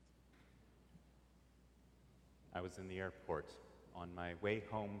I was in the airport on my way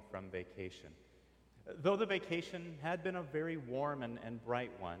home from vacation. Though the vacation had been a very warm and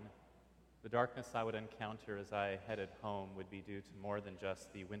bright one, the darkness I would encounter as I headed home would be due to more than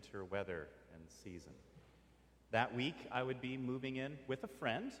just the winter weather and season. That week, I would be moving in with a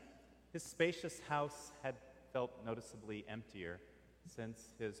friend. His spacious house had felt noticeably emptier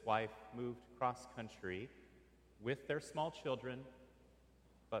since his wife moved cross-country with their small children,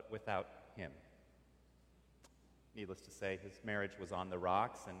 but without him. Needless to say, his marriage was on the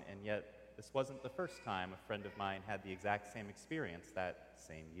rocks, and yet this wasn't the first time a friend of mine had the exact same experience that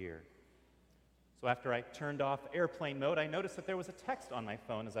same year. So after I turned off airplane mode, I noticed that there was a text on my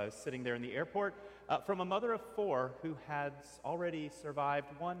phone as I was sitting there in the airport from a mother of 4 who had already survived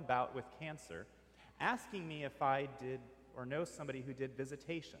one bout with cancer, asking me if I did or know somebody who did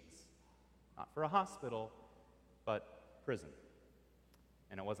visitations, not for a hospital, but prison.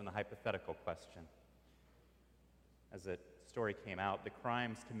 And it wasn't a hypothetical question. As the story came out, the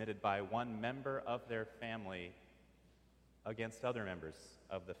crimes committed by one member of their family against other members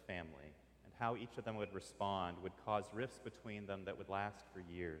of the family, and how each of them would respond would cause rifts between them that would last for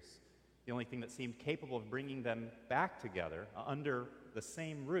years. The only thing that seemed capable of bringing them back together under the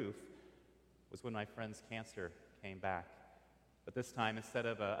same roof was when my friend's cancer came back. But this time, instead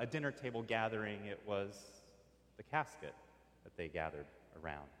of a dinner table gathering, it was the casket that they gathered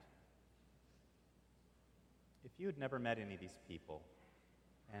around. If you had never met any of these people,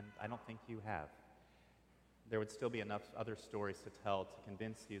 and I don't think you have, there would still be enough other stories to tell to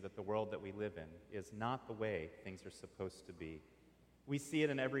convince you that the world that we live in is not the way things are supposed to be. We see it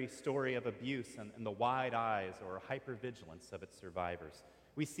in every story of abuse and the wide eyes or hypervigilance of its survivors.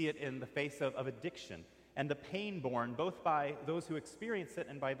 We see it in the face of addiction and the pain borne both by those who experience it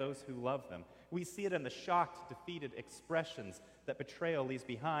and by those who love them. We see it in the shocked, defeated expressions that betrayal leaves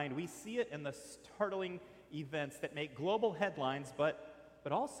behind. We see it in the startling events that make global headlines, but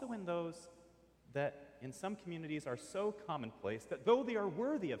also in those that in some communities are so commonplace that though they are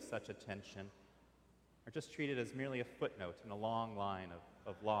worthy of such attention, are just treated as merely a footnote in a long line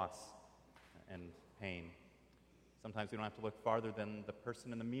of loss and pain. Sometimes we don't have to look farther than the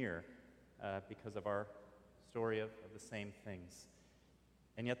person in the mirror because of our story of the same things.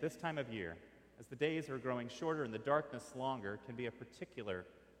 And yet this time of year, as the days are growing shorter and the darkness longer, can be a particular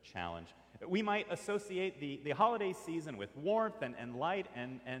challenge. We might associate the holiday season with warmth and light,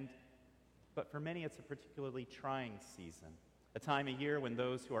 but for many it's a particularly trying season. A time of year when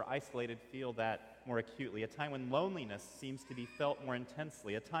those who are isolated feel that more acutely, a time when loneliness seems to be felt more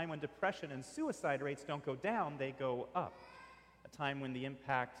intensely, a time when depression and suicide rates don't go down, they go up, a time when the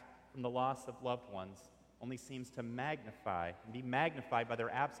impact from the loss of loved ones only seems to magnify and be magnified by their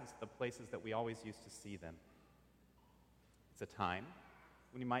absence at the places that we always used to see them. It's a time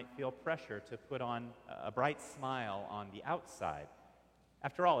when you might feel pressure to put on a bright smile on the outside.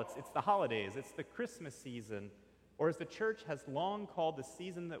 After all, it's the holidays, it's the Christmas season, or as the church has long called the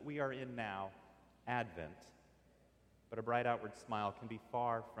season that we are in now, Advent. But a bright outward smile can be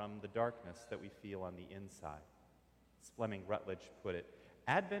far from the darkness that we feel on the inside. As Fleming Rutledge put it,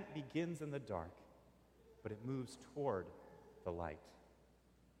 Advent begins in the dark, but it moves toward the light.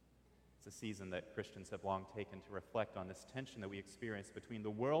 It's a season that Christians have long taken to reflect on this tension that we experience between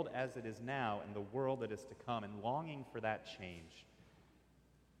the world as it is now and the world that is to come, and longing for that change.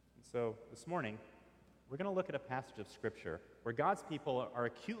 And so this morning, we're going to look at a passage of Scripture where God's people are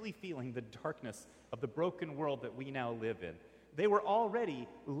acutely feeling the darkness of the broken world that we now live in. They were already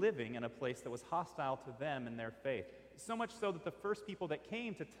living in a place that was hostile to them and their faith. So much so that the first people that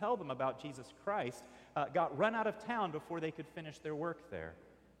came to tell them about Jesus Christ got run out of town before they could finish their work there.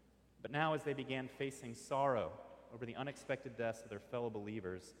 But now as they began facing sorrow over the unexpected deaths of their fellow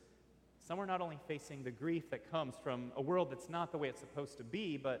believers, some were not only facing the grief that comes from a world that's not the way it's supposed to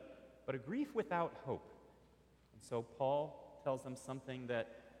be, but a grief without hope. And so Paul tells them something that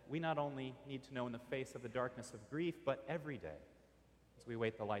we not only need to know in the face of the darkness of grief, but every day as we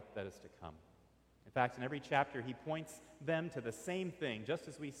wait the light that is to come. In fact, in every chapter, he points them to the same thing, just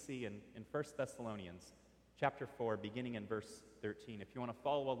as we see in 1 Thessalonians chapter 4, beginning in verse 13. If you want to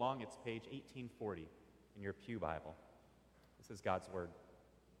follow along, it's page 1840 in your pew Bible. This is God's word.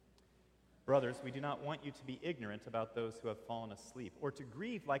 Brothers, we do not want you to be ignorant about those who have fallen asleep, or to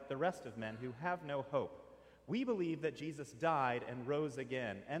grieve like the rest of men who have no hope. We believe that Jesus died and rose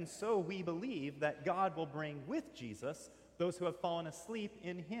again, and so we believe that God will bring with Jesus those who have fallen asleep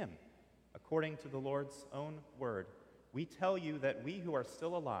in him. According to the Lord's own word, we tell you that we who are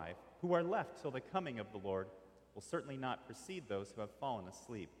still alive, who are left till the coming of the Lord, will certainly not precede those who have fallen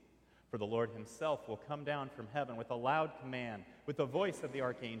asleep. For the Lord himself will come down from heaven with a loud command, with the voice of the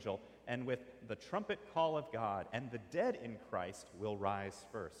archangel, and with the trumpet call of God, and the dead in Christ will rise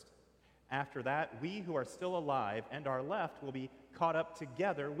first. After that, we who are still alive and are left will be caught up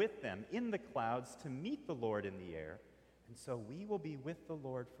together with them in the clouds to meet the Lord in the air, and so we will be with the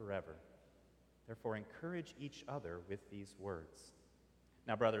Lord forever. Therefore, encourage each other with these words.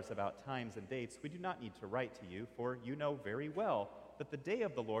 Now, brothers, about times and dates, we do not need to write to you, for you know very well that the day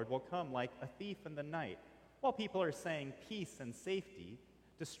of the Lord will come like a thief in the night. While people are saying peace and safety,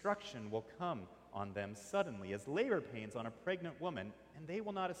 destruction will come on them suddenly as labor pains on a pregnant woman, and they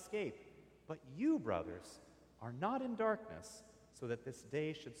will not escape. But you, brothers, are not in darkness, so that this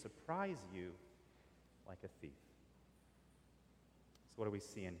day should surprise you like a thief. So what do we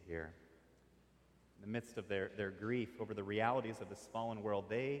see in here? In the midst of their grief over the realities of this fallen world,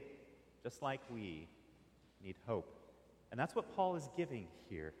 they, just like we, need hope. And that's what Paul is giving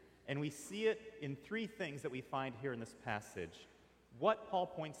here. And we see it in three things that we find here in this passage. What Paul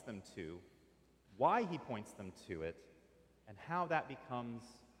points them to, why he points them to it, and how that becomes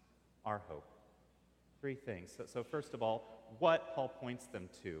our hope. Three things. So first of all, what Paul points them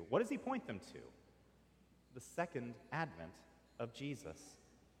to. What does he point them to? The second advent of Jesus.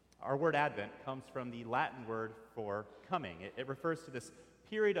 Our word Advent comes from the Latin word for coming. It refers to this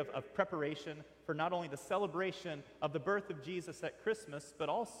period of preparation for not only the celebration of the birth of Jesus at Christmas, but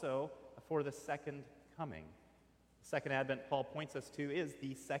also for the second coming. The second Advent Paul points us to is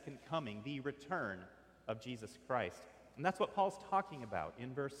the second coming, the return of Jesus Christ. And that's what Paul's talking about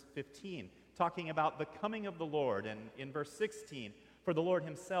in verse 15, talking about the coming of the Lord. And in verse 16, for the Lord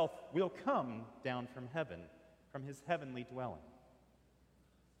himself will come down from heaven, from his heavenly dwelling.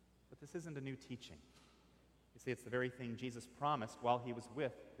 But this isn't a new teaching. You see, it's the very thing Jesus promised while he was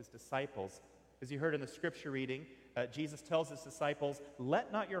with his disciples. As you heard in the scripture reading, Jesus tells his disciples,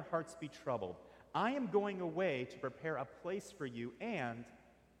 "Let not your hearts be troubled. I am going away to prepare a place for you, and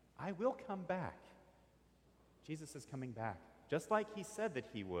I will come back." Jesus is coming back, just like he said that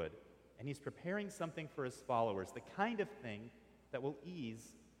he would, and he's preparing something for his followers, the kind of thing that will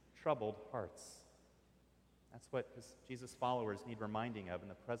ease troubled hearts. That's what Jesus' followers need reminding of in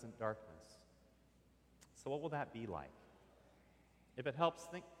the present darkness. So what will that be like? If it helps,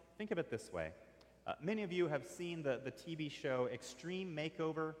 think of it this way. Many of you have seen the TV show Extreme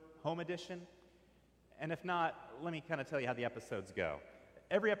Makeover Home Edition. And if not, let me kind of tell you how the episodes go.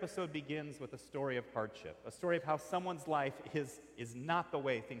 Every episode begins with a story of hardship, a story of how someone's life is not the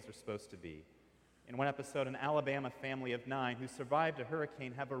way things are supposed to be. In one episode, an Alabama family of 9 who survived a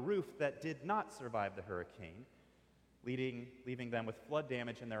hurricane have a roof that did not survive the hurricane, leaving them with flood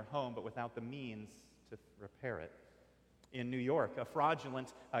damage in their home but without the means to repair it. In New York, a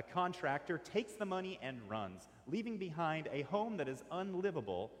fraudulent contractor takes the money and runs, leaving behind a home that is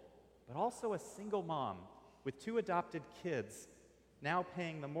unlivable, but also a single mom with 2 adopted kids now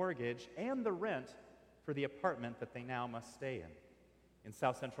paying the mortgage and the rent for the apartment that they now must stay in. In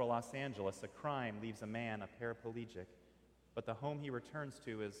South Central Los Angeles, a crime leaves a man a paraplegic, but the home he returns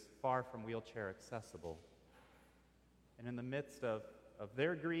to is far from wheelchair accessible. And in the midst of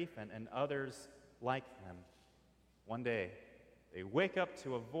their grief and others like them, one day they wake up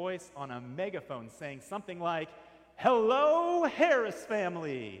to a voice on a megaphone saying something like, "Hello, Harris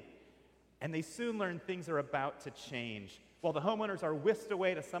family!" And they soon learn things are about to change. While the homeowners are whisked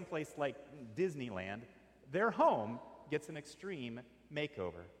away to someplace like Disneyland, their home gets an extreme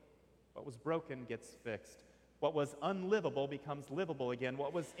makeover. What was broken gets fixed. What was unlivable becomes livable again.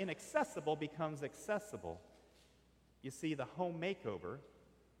 What was inaccessible becomes accessible. You see, the home makeover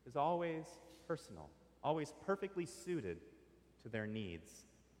is always personal, always perfectly suited to their needs.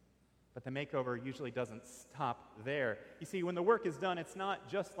 But the makeover usually doesn't stop there. You see, when the work is done, it's not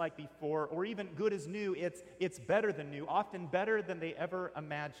just like before or even good as new. It's better than new, often better than they ever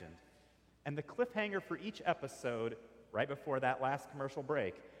imagined. And the cliffhanger for each episode, right before that last commercial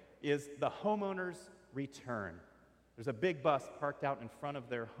break, is the homeowner's return. There's a big bus parked out in front of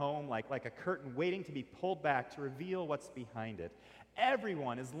their home like a curtain waiting to be pulled back to reveal what's behind it.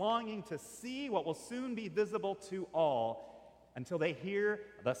 Everyone is longing to see what will soon be visible to all until they hear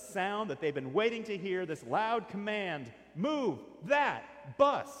the sound that they've been waiting to hear, this loud command, "Move that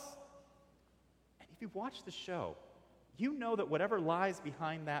bus!" And if you've watched the show, you know that whatever lies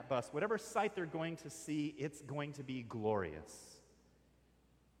behind that bus, whatever sight they're going to see, it's going to be glorious.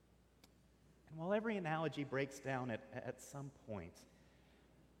 And while every analogy breaks down at some point,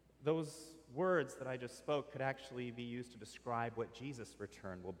 those words that I just spoke could actually be used to describe what Jesus'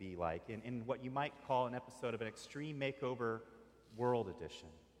 return will be like in what you might call an episode of an Extreme Makeover World Edition,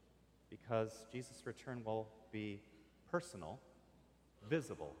 because Jesus' return will be personal,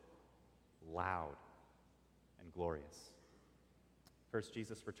 visible, loud and glorious. First,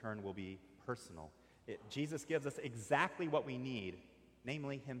 Jesus' return will be personal. Jesus gives us exactly what we need,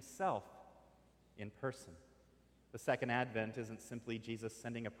 namely himself in person. The second advent isn't simply Jesus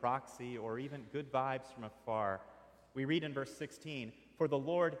sending a proxy or even good vibes from afar. We read in verse 16, "For the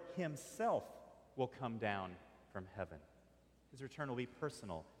Lord himself will come down from heaven." His return will be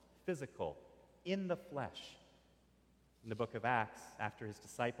personal, physical, in the flesh. In the book of Acts, after his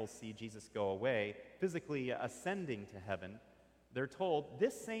disciples see Jesus go away, physically ascending to heaven, they're told,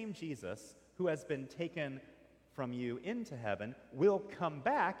 "This same Jesus who has been taken from you into heaven will come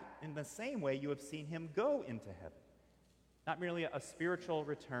back in the same way you have seen him go into heaven." Not merely a spiritual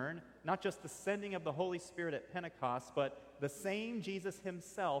return, not just the sending of the Holy Spirit at Pentecost, but the same Jesus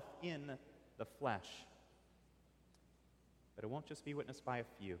himself in the flesh. But it won't just be witnessed by a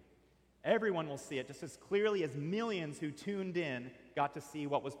few. Everyone will see it just as clearly as millions who tuned in got to see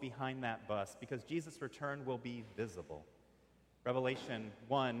what was behind that bus, because Jesus' return will be visible. Revelation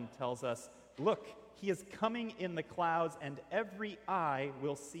 1 tells us, "Look, he is coming in the clouds, and every eye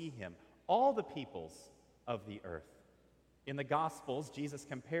will see him, all the peoples of the earth." In the Gospels, Jesus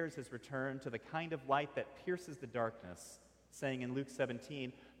compares his return to the kind of light that pierces the darkness, saying in Luke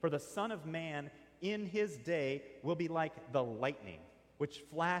 17, "For the Son of Man in his day will be like the lightning, which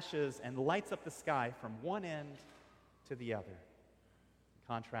flashes and lights up the sky from one end to the other." In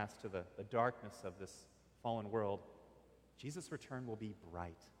contrast to the darkness of this fallen world, Jesus' return will be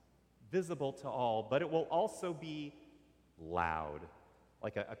bright, visible to all, but it will also be loud,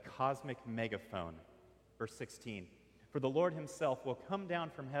 like a cosmic megaphone. Verse 16, "For the Lord himself will come down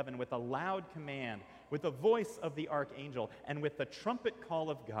from heaven with a loud command, with the voice of the archangel, and with the trumpet call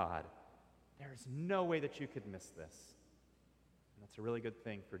of God." There is no way that you could miss this. And that's a really good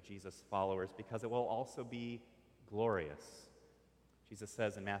thing for Jesus' followers, because it will also be glorious. Jesus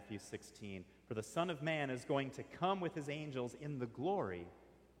says in Matthew 16, "For the Son of Man is going to come with his angels in the glory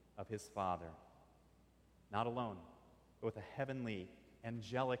of his Father." Not alone, but with a heavenly,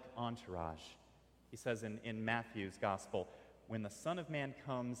 angelic entourage. He says in Matthew's gospel, "When the Son of Man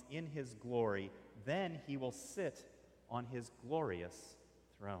comes in his glory, then he will sit on his glorious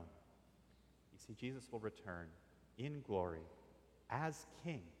throne." You see, Jesus will return in glory as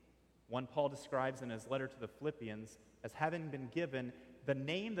King. One Paul describes in his letter to the Philippians as having been given the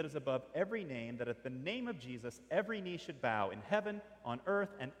name that is above every name, that at the name of Jesus every knee should bow in heaven, on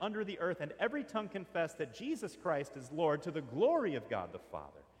earth, and under the earth, and every tongue confess that Jesus Christ is Lord, to the glory of God the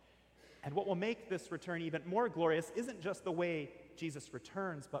Father. And what will make this return even more glorious isn't just the way Jesus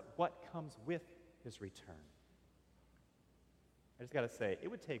returns, but what comes with his return. I just got to say, it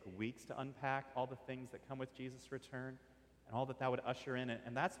would take weeks to unpack all the things that come with Jesus' return and all that would usher in,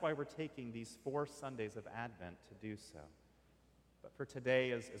 and that's why we're taking these 4 Sundays of Advent to do so. But for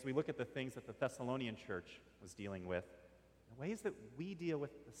today, as we look at the things that the Thessalonian church was dealing with, the ways that we deal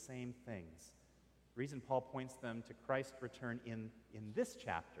with the same things, the reason Paul points them to Christ's return in this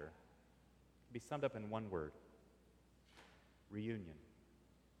chapter can be summed up in one word: reunion.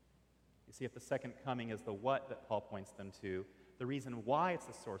 You see, if the second coming is the what that Paul points them to, the reason why it's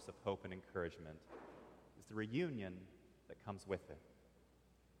a source of hope and encouragement is the reunion that comes with it.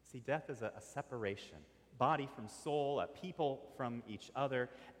 See, death is a separation, body from soul, people from each other,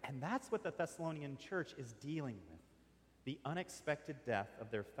 and that's what the Thessalonian church is dealing with, the unexpected death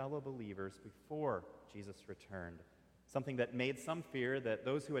of their fellow believers before Jesus returned, something that made some fear that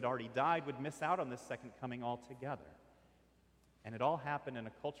those who had already died would miss out on this second coming altogether. And it all happened in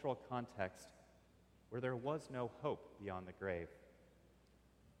a cultural context where there was no hope beyond the grave.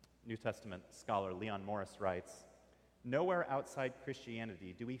 New Testament scholar Leon Morris writes, "Nowhere outside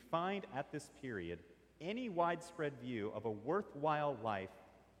Christianity do we find at this period any widespread view of a worthwhile life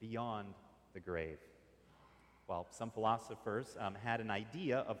beyond the grave." While some philosophers had an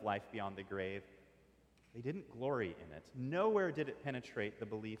idea of life beyond the grave, they didn't glory in it. Nowhere did it penetrate the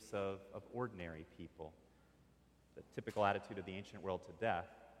beliefs of ordinary people. The typical attitude of the ancient world to death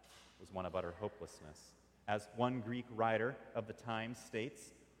was one of utter hopelessness. As one Greek writer of the time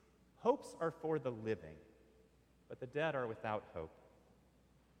states, "Hopes are for the living, but the dead are without hope."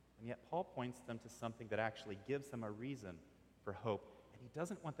 And yet Paul points them to something that actually gives them a reason for hope, and he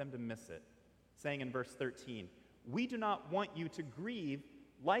doesn't want them to miss it, saying in verse 13, "We do not want you to grieve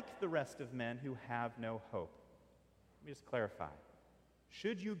like the rest of men who have no hope." Let me just clarify.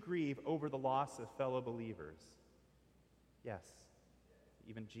 Should you grieve over the loss of fellow believers? Yes.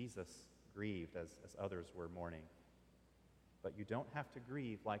 Even Jesus grieved as others were mourning. But you don't have to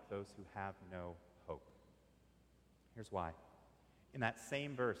grieve like those who have no hope. Here's why. In that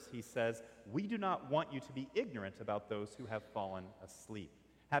same verse, he says, "We do not want you to be ignorant about those who have fallen asleep."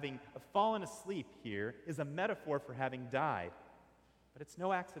 Having fallen asleep here is a metaphor for having died, but it's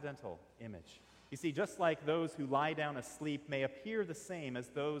no accidental image. You see, just like those who lie down asleep may appear the same as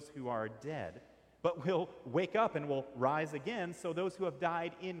those who are dead, but will wake up and will rise again, so those who have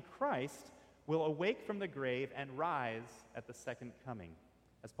died in Christ will awake from the grave and rise at the second coming.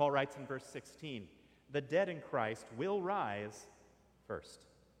 As Paul writes in verse 16, the dead in Christ will rise first.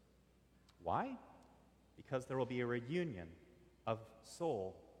 Why? Because there will be a reunion of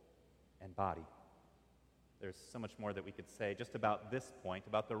soul and body. There's so much more that we could say just about this point,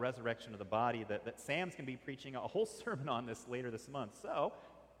 about the resurrection of the body, that Sam's going to be preaching a whole sermon on this later this month, so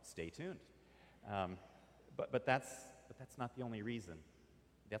stay tuned. But that's not the only reason.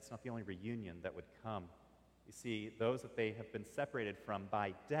 That's not the only reunion that would come. You see, those that they have been separated from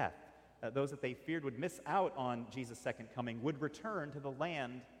by death, those that they feared would miss out on Jesus' second coming, would return to the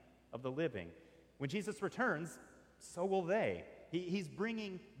land of the living. When Jesus returns, so will they. He's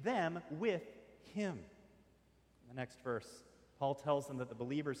bringing them with him. In the next verse, Paul tells them that the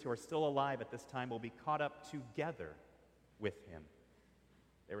believers who are still alive at this time will be caught up together with him.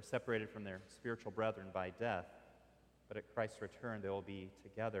 They were separated from their spiritual brethren by death, but at Christ's return they will be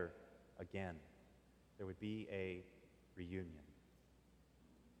together again. There would be a reunion.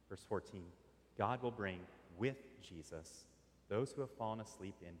 Verse 14, God will bring with Jesus those who have fallen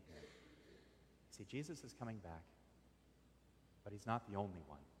asleep in him. See, Jesus is coming back, but he's not the only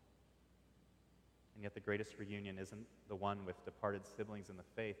one. And yet the greatest reunion isn't the one with departed siblings in the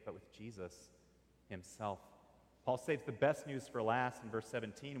faith, but with Jesus himself. Paul saves the best news for last in verse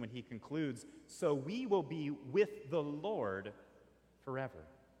 17 when he concludes, so we will be with the Lord forever.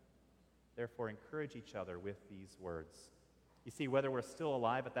 Therefore, encourage each other with these words. You see, whether we're still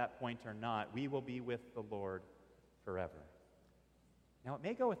alive at that point or not, we will be with the Lord forever. Now, it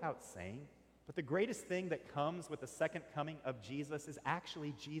may go without saying, but the greatest thing that comes with the second coming of Jesus is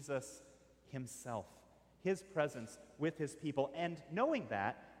actually Jesus himself, his presence with his people. And knowing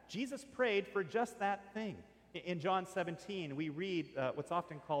that, Jesus prayed for just that thing. In John 17, we read what's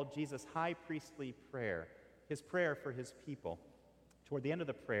often called Jesus' high priestly prayer, his prayer for his people. Toward the end of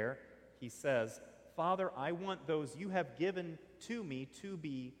the prayer, he says, Father, I want those you have given to me to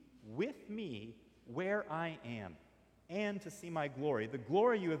be with me where I am, and to see my glory, the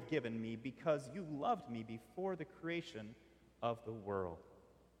glory you have given me because you loved me before the creation of the world.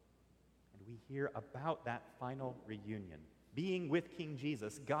 And we hear about that final reunion, being with King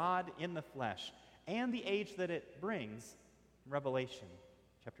Jesus, God in the flesh, and the age that it brings in Revelation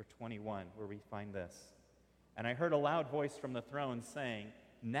chapter 21, where we find this. And I heard a loud voice from the throne saying,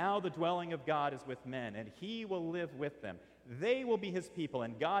 now the dwelling of God is with men, and he will live with them. They will be his people,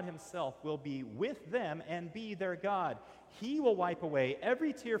 and God himself will be with them and be their God. He will wipe away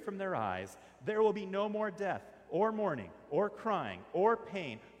every tear from their eyes. There will be no more death, or mourning, or crying, or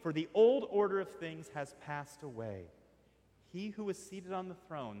pain, for the old order of things has passed away. He who was seated on the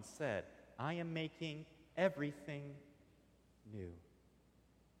throne said, I am making everything new.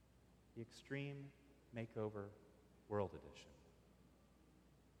 The Extreme Makeover World Edition.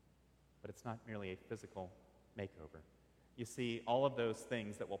 But it's not merely a physical makeover. You see, all of those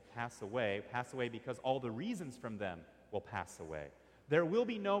things that will pass away because all the reasons from them will pass away. There will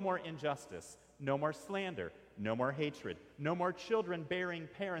be no more injustice, no more slander, no more hatred, no more children bearing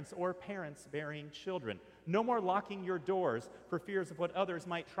parents or parents bearing children, no more locking your doors for fears of what others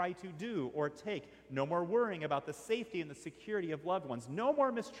might try to do or take, no more worrying about the safety and the security of loved ones, no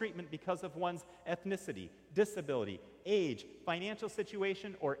more mistreatment because of one's ethnicity, disability, age, financial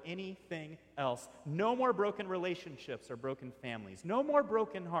situation, or anything else. No more broken relationships or broken families, no more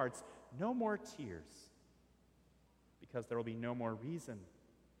broken hearts, no more tears, because there will be no more reason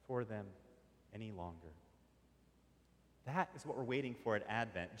for them any longer. That is what we're waiting for at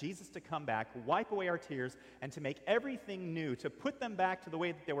Advent. Jesus to come back, wipe away our tears, and to make everything new, to put them back to the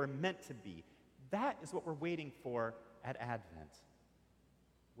way that they were meant to be. That is what we're waiting for at Advent.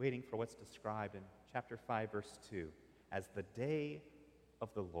 Waiting for what's described in chapter 5, verse 2, as the day of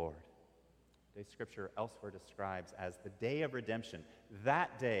the Lord. Today's scripture elsewhere describes as the day of redemption.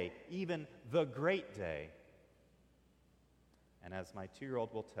 That day, even the great day. And as my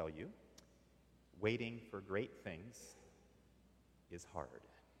 2-year-old will tell you, waiting for great things is hard.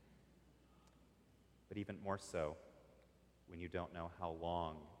 But even more so when you don't know how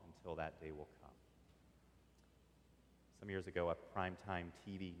long until that day will come. Some years ago, a primetime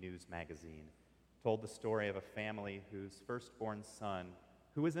TV news magazine told the story of a family whose firstborn son,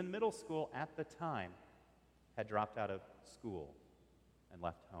 who was in middle school at the time, had dropped out of school and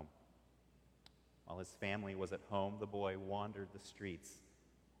left home. While his family was at home, the boy wandered the streets,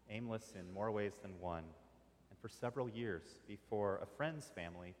 aimless in more ways than one, and for several years before a friend's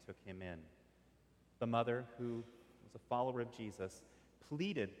family took him in. The mother, who was a follower of Jesus,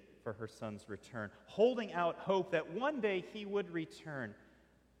 pleaded for her son's return, holding out hope that one day he would return.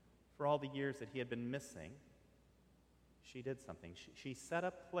 For all the years that he had been missing, she did something. She set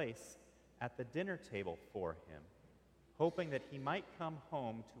a place at the dinner table for him, hoping that he might come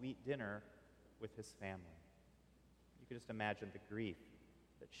home to eat dinner with his family. You could just imagine the grief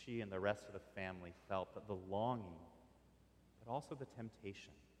that she and the rest of the family felt, the longing, but also the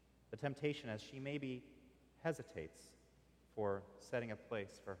temptation. The temptation as she maybe hesitates for setting a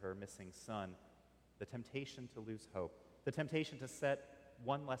place for her missing son, the temptation to lose hope, the temptation to set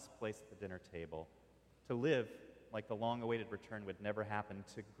one less place at the dinner table, to live like the long-awaited return would never happen,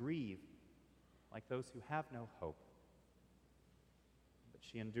 to grieve like those who have no hope. But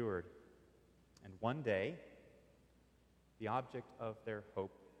she endured, and one day, the object of their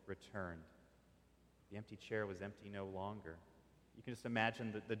hope returned. The empty chair was empty no longer. You can just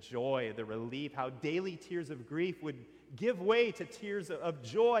imagine the joy, the relief, how daily tears of grief would give way to tears of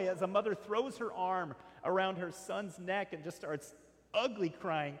joy as a mother throws her arm around her son's neck and just starts ugly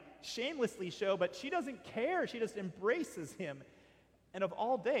crying, shamelessly so, but she doesn't care. She just embraces him. And of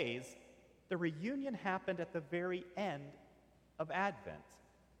all days, the reunion happened at the very end of Advent,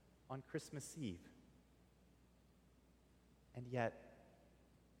 on Christmas Eve. And yet,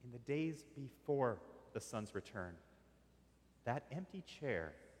 in the days before the son's return, that empty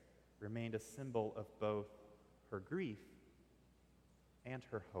chair remained a symbol of both her grief and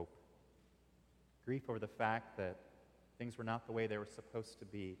her hope. Grief over the fact that things were not the way they were supposed to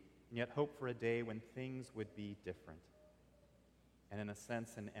be, and yet hope for a day when things would be different. And in a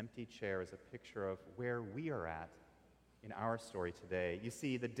sense, an empty chair is a picture of where we are at in our story today. You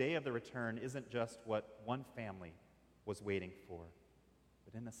see, the day of the return isn't just what one family was waiting for,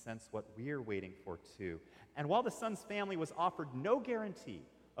 but in a sense, what we're waiting for too. And while the son's family was offered no guarantee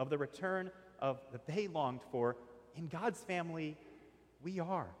of the return that they longed for, in God's family, we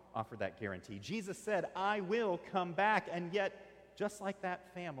are offered that guarantee. Jesus said, "I will come back," and yet, just like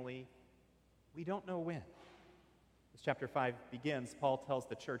that family, we don't know when. As chapter 5 begins, Paul tells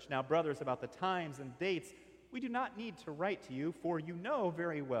the church, "Now, brothers, about the times and dates, we do not need to write to you, for you know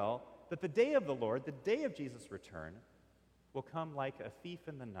very well that the day of the Lord, the day of Jesus' return, will come like a thief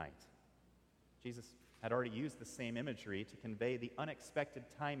in the night." Jesus had already used the same imagery to convey the unexpected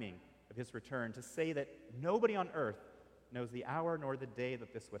timing of his return, to say that nobody on earth knows the hour nor the day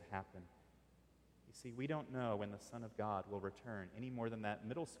that this would happen. You see, we don't know when the Son of God will return any more than that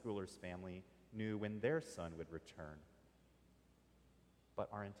middle schooler's family knew when their son would return. But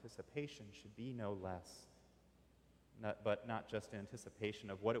our anticipation should be no less, but not just an anticipation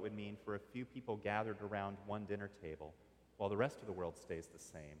of what it would mean for a few people gathered around one dinner table while the rest of the world stays the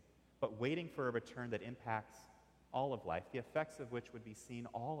same, but waiting for a return that impacts all of life, the effects of which would be seen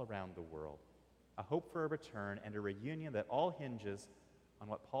all around the world. A hope for a return and a reunion that all hinges on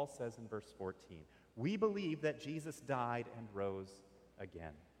what Paul says in verse 14. We believe that Jesus died and rose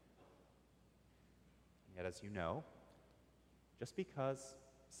again. And yet, as you know, just because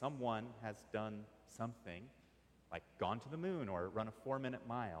someone has done something, like gone to the moon or run a 4-minute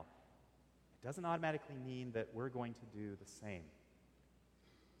mile, it doesn't automatically mean that we're going to do the same.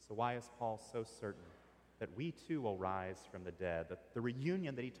 So why is Paul so certain that we too will rise from the dead, that the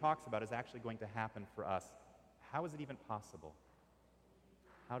reunion that he talks about is actually going to happen for us? How is it even possible?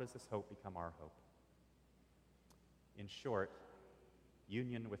 How does this hope become our hope? In short,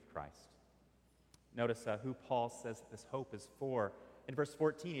 union with Christ. Notice who Paul says this hope is for. In verse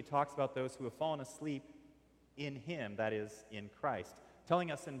 14, he talks about those who have fallen asleep in him, that is, in Christ.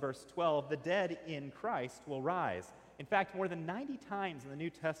 Telling us in verse 12, the dead in Christ will rise. In fact, more than 90 times in the New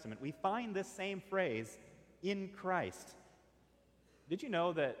Testament, we find this same phrase, in Christ. Did you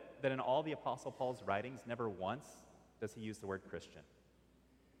know that in all the Apostle Paul's writings, never once does he use the word Christian?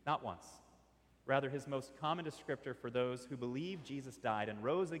 Not once. Rather, his most common descriptor for those who believe Jesus died and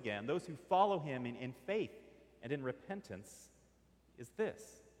rose again, those who follow him in faith and in repentance, is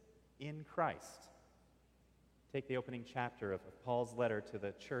this, in Christ. Take the opening chapter of Paul's letter to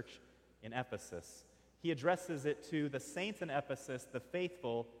the church in Ephesus. He addresses it to the saints in Ephesus, the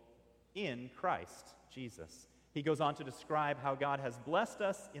faithful in Christ Jesus. He goes on to describe how God has blessed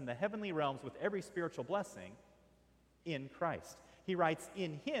us in the heavenly realms with every spiritual blessing in Christ. He writes,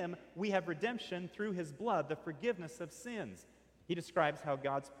 in him we have redemption through his blood, the forgiveness of sins. He describes how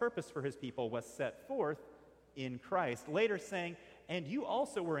God's purpose for his people was set forth in Christ, later saying, and you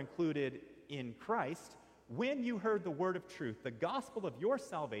also were included in Christ when you heard the word of truth, the gospel of your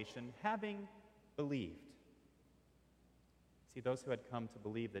salvation, having believed. See, those who had come to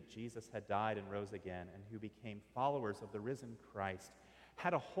believe that Jesus had died and rose again and who became followers of the risen Christ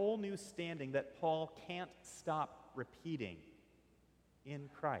had a whole new standing that Paul can't stop repeating in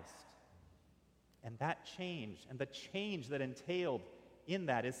Christ. And that change, and the change that entailed in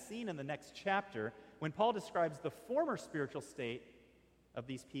that, is seen in the next chapter when Paul describes the former spiritual state of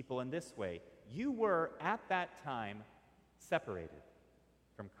these people in this way. You were at that time separated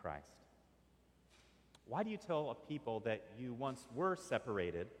from Christ. Why do you tell a people that you once were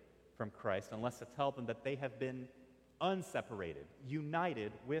separated from Christ unless to tell them that they have been unseparated,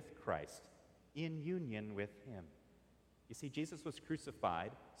 united with Christ, in union with him? You see, Jesus was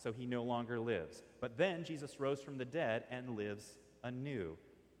crucified, so he no longer lives. But then Jesus rose from the dead and lives anew.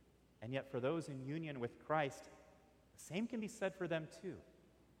 And yet for those in union with Christ, the same can be said for them too.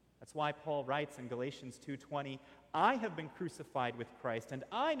 That's why Paul writes in Galatians 2:20, I have been crucified with Christ, and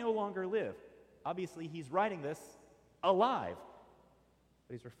I no longer live. Obviously, he's writing this alive,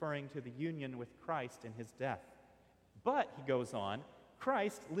 but he's referring to the union with Christ in his death. But, he goes on,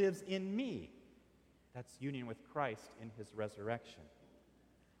 Christ lives in me. That's union with Christ in his resurrection.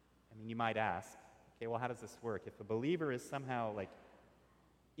 I mean, you might ask, okay, well, how does this work? If a believer is somehow like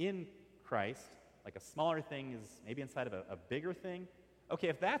in Christ, like a smaller thing is maybe inside of a bigger thing, okay,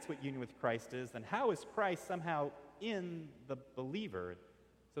 if that's what union with Christ is, then how is Christ somehow in the believer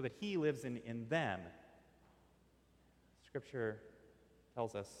so that he lives in them? Scripture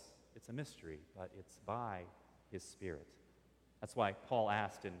tells us it's a mystery, but it's by his Spirit. That's why Paul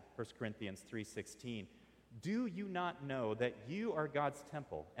asked in 1 Corinthians 3:16, do you not know that you are God's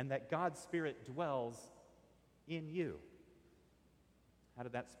temple and that God's Spirit dwells in you? How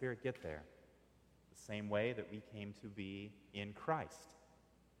did that Spirit get there? The same way that we came to be in Christ,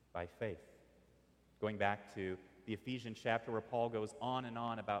 by faith. Going back to the Ephesians chapter where Paul goes on and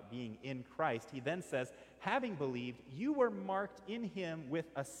on about being in Christ, he then says, having believed, you were marked in him with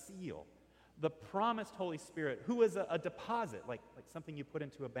a seal, the promised Holy Spirit, who is a deposit, like something you put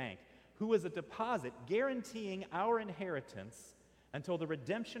into a bank, who is a deposit guaranteeing our inheritance until the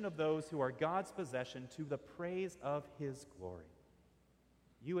redemption of those who are God's possession to the praise of his glory.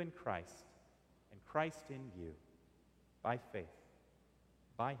 You in Christ, and Christ in you, by faith,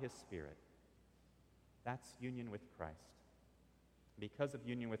 by his Spirit. That's union with Christ. Because of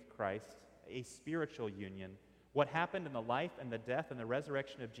union with Christ, a spiritual union, what happened in the life and the death and the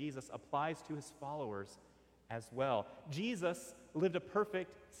resurrection of Jesus applies to his followers as well. Jesus lived a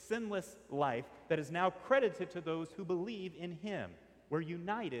perfect, sinless life that is now credited to those who believe in him. We're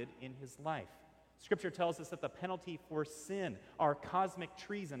united in his life. Scripture tells us that the penalty for sin, our cosmic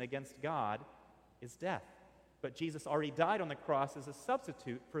treason against God, is death. But Jesus already died on the cross as a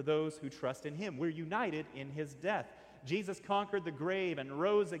substitute for those who trust in him. We're united in his death. Jesus conquered the grave and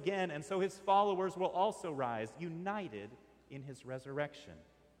rose again, and so his followers will also rise, united in his resurrection.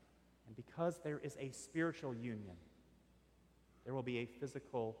 And because there is a spiritual union, there will be a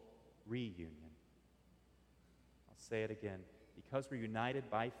physical reunion. I'll say it again. Because we're united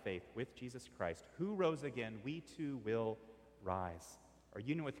by faith with Jesus Christ, who rose again, we too will rise. Our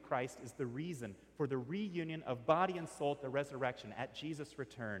union with Christ is the reason for the reunion of body and soul at the resurrection, at Jesus'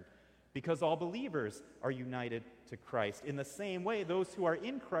 return. Because all believers are united to Christ. In the same way, those who are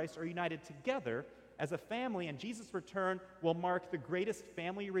in Christ are united together as a family, and Jesus' return will mark the greatest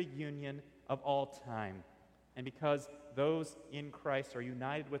family reunion of all time. And because those in Christ are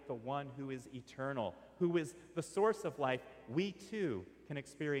united with the one who is eternal, who is the source of life, we too can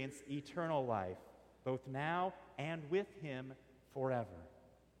experience eternal life, both now and with him forever,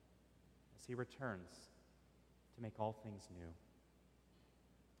 as he returns to make all things new.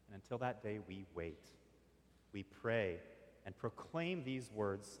 And until that day, we wait. We pray and proclaim these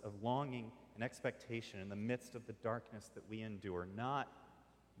words of longing and expectation in the midst of the darkness that we endure. Not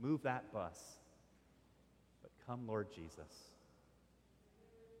move that bus, but come, Lord Jesus.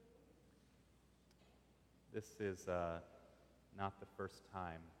 This is not the first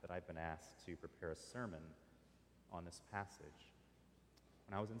time that I've been asked to prepare a sermon on this passage.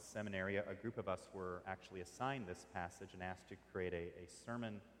 When I was in seminary, a group of us were actually assigned this passage and asked to create a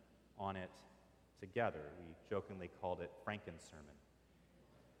sermon on it together. We jokingly called it Franken-sermon.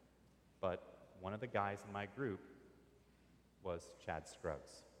 But one of the guys in my group was Chad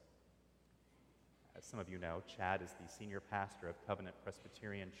Scruggs. As some of you know, Chad is the senior pastor of Covenant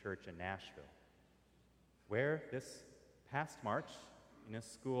Presbyterian Church in Nashville, where this past March, in a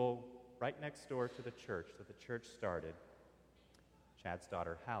school right next door to the church that the church started, Chad's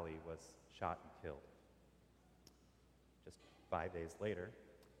daughter, Hallie, was shot and killed. Just 5 days later,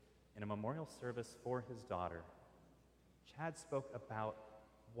 in a memorial service for his daughter, Chad spoke about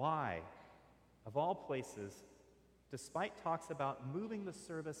why, of all places, despite talks about moving the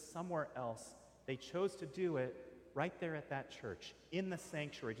service somewhere else, they chose to do it right there at that church, in the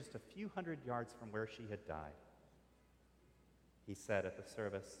sanctuary, just a few hundred yards from where she had died. He said at the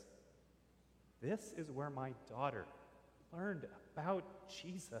service, "This is where my daughter learned about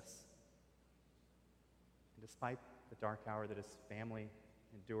Jesus." And despite the dark hour that his family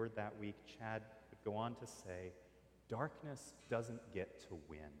endured that week, Chad would go on to say, "Darkness doesn't get to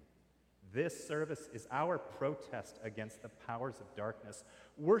win. This service is our protest against the powers of darkness,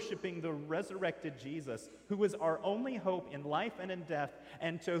 worshiping the resurrected Jesus, who is our only hope in life and in death,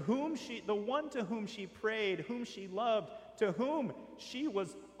 and to whom the one to whom she prayed, whom she loved, to whom she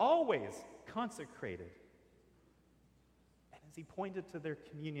was always consecrated." And as he pointed to their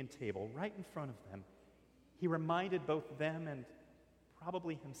communion table right in front of them, he reminded both them and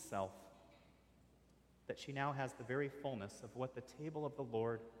probably himself that she now has the very fullness of what the table of the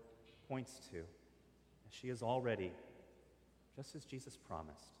Lord points to, as she is already, just as Jesus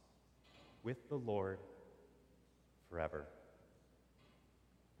promised, with the Lord forever.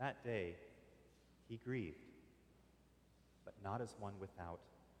 That day, he grieved, but not as one without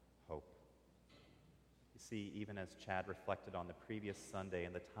hope. You see, even as Chad reflected on the previous Sunday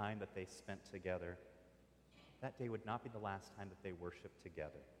and the time that they spent together, that day would not be the last time that they worshiped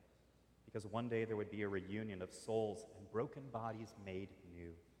together, because one day there would be a reunion of souls and broken bodies made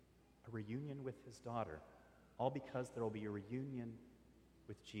new. A reunion with his daughter, all because there will be a reunion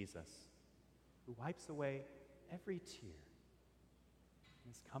with Jesus, who wipes away every tear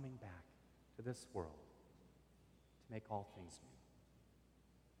and is coming back to this world to make all things new.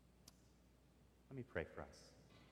 Let me pray for us.